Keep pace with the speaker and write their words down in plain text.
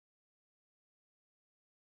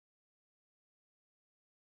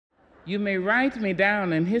You may write me down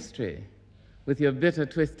in history with your bitter,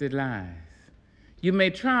 twisted lies. You may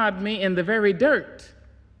trod me in the very dirt,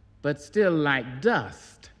 but still like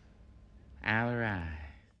dust, I'll rise.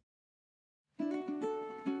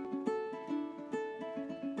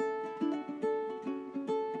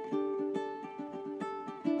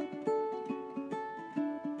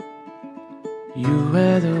 You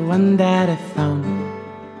were the one that I found,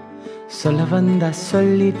 solo banda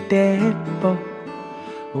solitepo.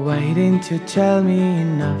 Why didn't you tell me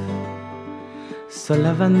enough?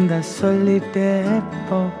 Solo banda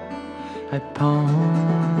solitepo. I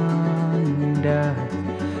ponder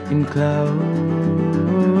in closure.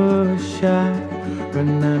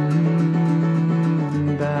 Remember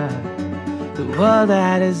the world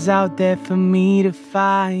that is out there for me to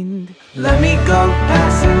find. Let me go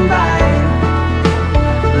passing by.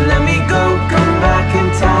 Let me go, come back in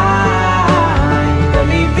time. Let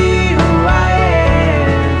me be who I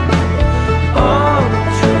am, all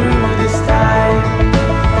through this time.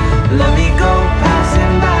 Let me go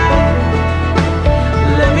passing by.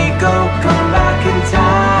 Let me go, come back in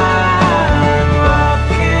time.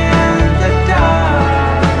 Walk in the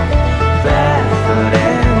dark, barefoot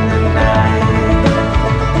in the night.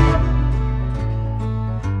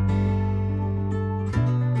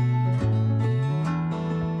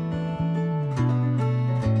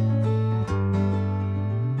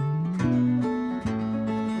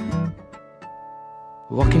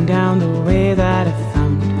 Walking down the way that I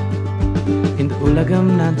found, இந்த உலகம்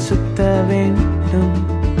நான் சுத்த வேண்டும்.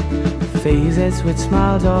 Faces with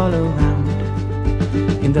smiles all around,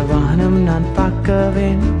 இந்த வானம் நான் பார்க்க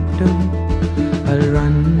வேண்டும். I'll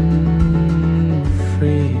run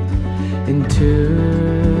free into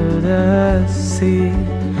the sea,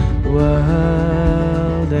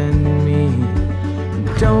 world and me.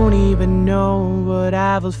 Don't even know what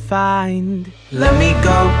I will find. Let me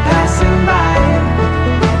go passing by.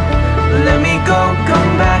 Let me go,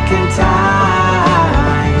 come back